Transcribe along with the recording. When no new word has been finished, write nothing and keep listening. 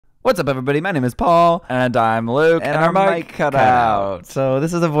What's up, everybody? My name is Paul. And I'm Luke. And our mic cut out. So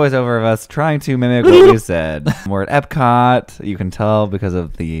this is a voiceover of us trying to mimic what we said. We're at Epcot. You can tell because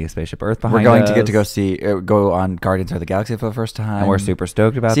of the Spaceship Earth behind us. We're going to get to go on Guardians of the Galaxy for the first time. And we're super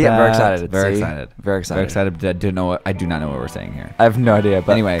stoked about that. I'm very excited. Very excited. Very excited. I do not know what we're saying here. I have no idea.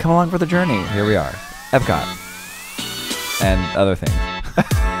 But anyway, come along for the journey. Here we are. Epcot. And other things.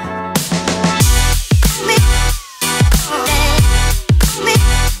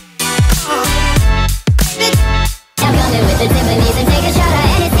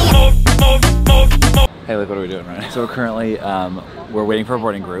 Hey, look, what are we doing right now? So we're currently, we're waiting for a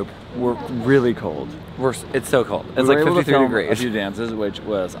boarding group. We're really cold. It's so cold. It's like 53 degrees. A few dances, which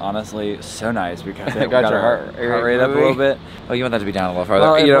was honestly so nice because it got our heart rate up a little bit. Oh, you want that to be down a little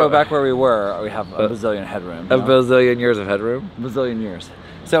farther? Well, you know, back where we were, we have a bazillion headroom. A bazillion years of headroom? A bazillion years.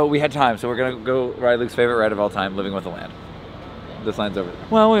 So we had time, so we're gonna go ride Luke's favorite ride of all time, Living with the Land. This line's over there.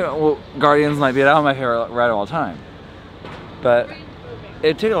 Well, Guardians might be my favorite ride of all time. But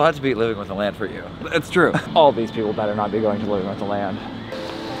it'd take a lot to beat Living with the Land for you. It's true. All these people better not be going to Living with the Land.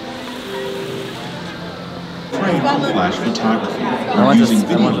 Flash photography. I want to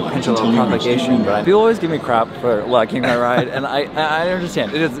pinch a little propagation, but people always give me crap for liking my ride, and I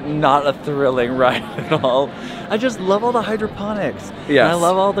understand. It is not a thrilling ride at all. I just love all the hydroponics. Yeah. I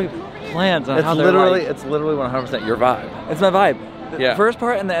love all the plants. And it's literally 100% your vibe. It's my vibe. The first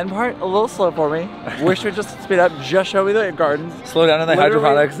part and the end part, a little slow for me. Wish we'd just speed up, just show me the gardens. Slow down in the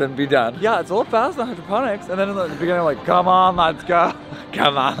hydroponics and be done. Yeah, it's a little fast in the hydroponics. And then in the beginning, I'm like, come on, let's go.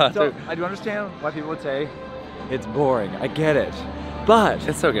 Come on. So I do understand why people would say it's boring. I get it. But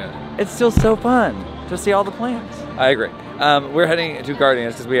it's so good. It's still so fun to see all the plants. I agree. We're heading to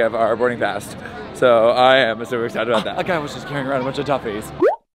Guardians because we have our boarding pass. So I am super excited about that. A guy was just carrying around a bunch of Duffies.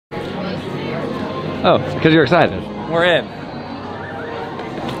 Oh, because you're excited. We're in.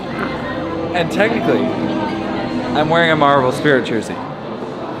 And technically, I'm wearing a Marvel Spirit jersey.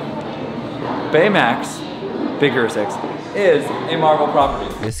 Baymax, Big Hero 6, is a Marvel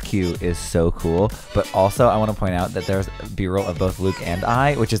property. This queue is so cool, but also I want to point out that there's B-roll of both Luke and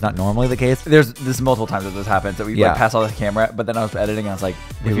I, which is not normally the case. There's this multiple times that this happens, that we like pass all the camera, but then I was editing and I was like,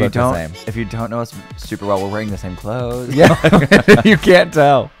 if you don't know us super well, we're wearing the same clothes. Yeah, you can't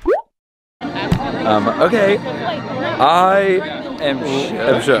tell. Okay, I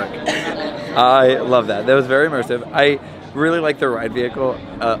am shook. I love that. That was very immersive. I really like the ride vehicle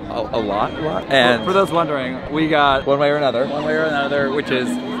a lot. And for those wondering, we got One Way or Another, which is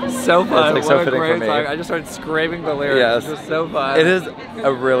so fun. It's like so fitting for me. I just started screaming the lyrics. Yes. It was so fun. It is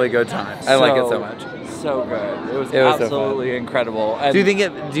a really good time. I like it so much. So good. It was absolutely so incredible. And do you think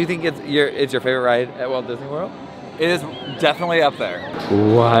it's your favorite ride at Walt Disney World? It is definitely up there.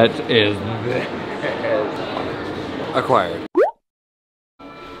 What is this? Acquired.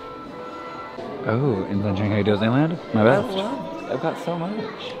 Oh, in the Shanghai Disneyland? My best. I've got so much.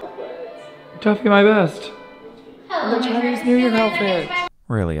 Tuffy, my best. The Chinese New Year outfit.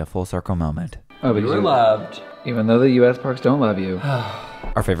 Really a full circle moment. Oh, but you're loved. Even though the US parks don't love you.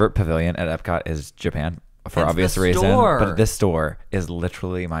 Our favorite pavilion at Epcot is Japan, for obvious reason. But this store is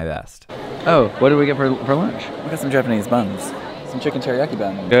literally my best. Oh, what did we get for lunch? We got some Japanese buns. Some chicken teriyaki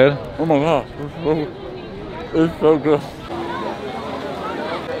buns. Good? Oh my gosh. It's so good.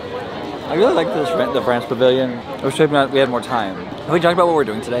 I really like the France Pavilion. I was hoping we had more time. Have we talked about what we're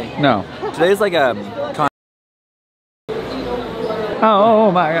doing today? No. Today's like a... Oh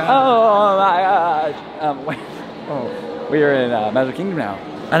my god. Oh my gosh. We are in Magic Kingdom now.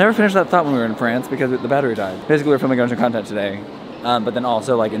 I never finished that thought when we were in France because the battery died. Basically, we're filming a bunch of content today. But then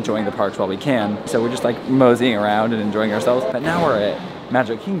also like enjoying the parks while we can. So we're just like moseying around and enjoying ourselves. But now we're at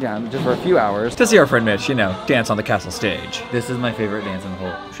Magic Kingdom just for a few hours to see our friend Mitch, you know, dance on the castle stage. This is my favorite dance in the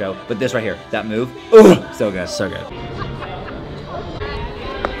whole show. But this right here, that move, ooh, so good, so good.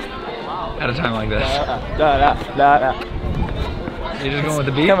 At a time like this. You're just going with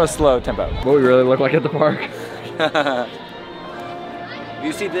the beat? Kind of a slow tempo. What we really look like at the park. If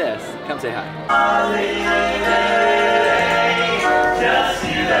you see this, come say hi. Just see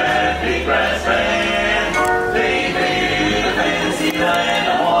the big grass man, baby, the fancy land,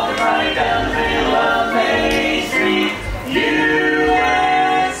 I'm walking right down the middle of Main Street, USA.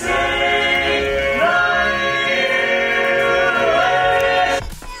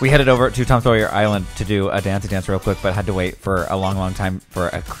 We headed over to Tom Sawyer Island to do a dancey dance real quick, but had to wait for a long time for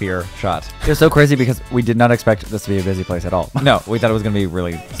a clear shot. It was so crazy because we did not expect this to be a busy place at all. No, we thought it was going to be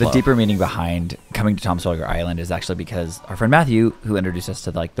really slow. The deeper meaning behind coming to Tom Sawyer Island is actually because our friend Matthew, who introduced us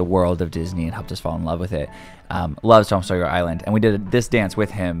to like the world of Disney and helped us fall in love with it, loves Tom Sawyer Island. And we did this dance with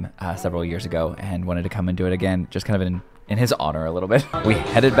him several years ago and wanted to come and do it again, just kind of in his honor a little bit. We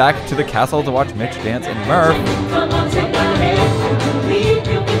headed back to the castle to watch Mitch dance and Murph.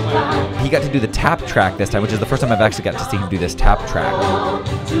 He got to do the tap track this time, which is the first time I've actually got to see him do this tap track.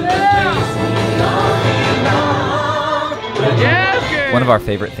 One of our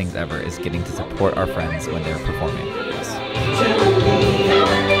favorite things ever is getting to support our friends when they're performing.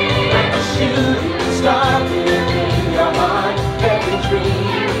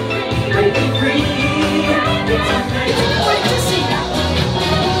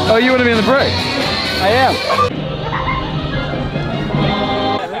 Oh, you want to be in the break? I am.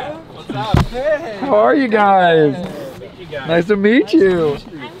 What's up? Hey. How are you guys? Nice to meet you.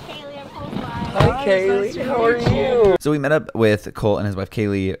 Hi, Kaylee. How are you? So we met up with Cole and his wife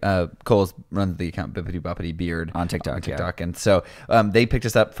Kaylee. Cole runs the account Bippity Boppity Beard on TikTok. Yeah. And so they picked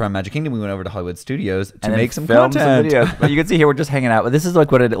us up from Magic Kingdom. We went over to Hollywood Studios to make some content. Some videos. But you can see here we're just hanging out. But this is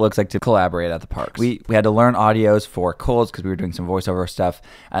like what it looks like to collaborate at the parks. We had to learn audios for Cole's because we were doing some voiceover stuff,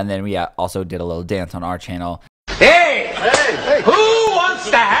 and then we also did a little dance on our channel. Hey! Hey! Who wants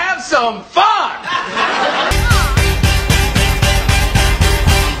to have some fun?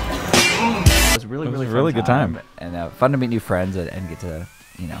 Really good time. And fun to meet new friends and get to,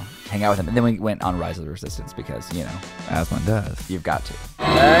 you know, hang out with them. And then we went on Rise of the Resistance because, you know, as one does, you've got to.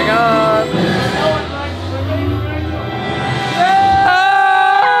 Hang on. You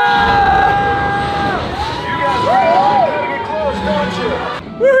guys gotta get close, don't you?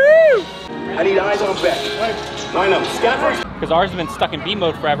 Woohoo! I need eyes on back. Line up, scatters. Because ours has been stuck in B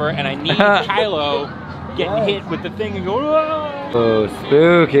mode forever, and I need Kylo getting hit with the thing and going, whoa! Oh,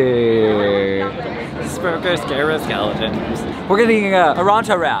 spooky. Spooky, scary skeletons. We're getting a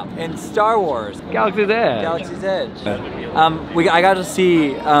Ronto rap in Star Wars. Galaxy's Edge. Galaxy's Edge. I got to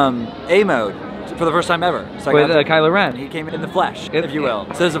see A mode for the first time ever. So with Kylo Ren. He came in the flesh, if you will.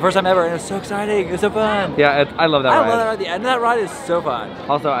 So this is the first time ever, and it's so exciting. It's so fun. Yeah, I love that ride. I love that ride. The end of that ride is so fun.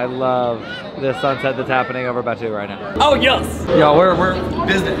 Also, I love the sunset that's happening over Batu right now. Oh, yes. Yo, we're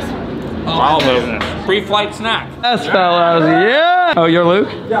business. All business. Pre-flight snack. Yes, fellas. Yeah. Oh, you're Luke?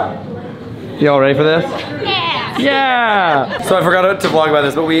 Yeah. You all ready for this? Yeah. Yeah. So I forgot to vlog about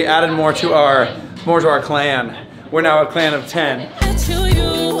this, but we added more to our clan. We're now a clan of 10.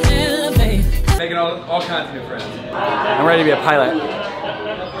 Making all kinds of new friends. I'm ready to be a pilot.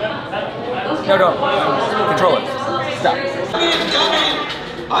 No, don't. Control it. Stop.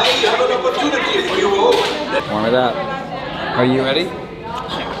 I have an opportunity for you all. Warm it up. Are you ready?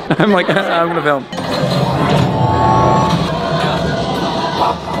 I'm gonna film.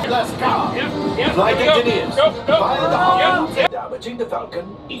 Let's go. Flight engineers. Damaging the Falcon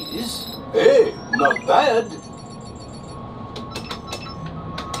is, hey, not bad.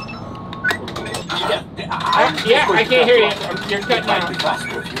 Yeah, I can't hear you. You're cutting out.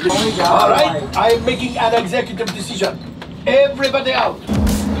 All right, I'm making an executive decision. Everybody out.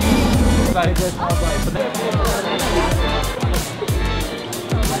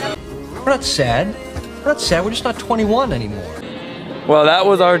 We're not sad. We're not sad. We're just not 21 anymore. Well, that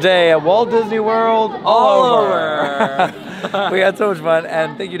was our day at Walt Disney World all over. We had so much fun,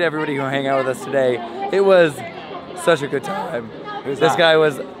 and thank you to everybody who hung out with us today. It was such a good time. This guy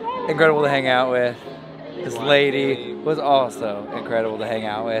was incredible to hang out with. This lady was also incredible to hang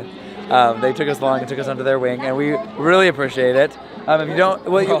out with. They took us along and took us under their wing, and we really appreciate it. If you don't,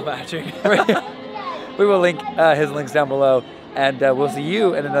 well, we're all matching. We will link his links down below, and we'll see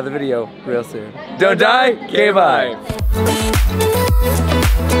you in another video real soon. Don't die, okay, bye.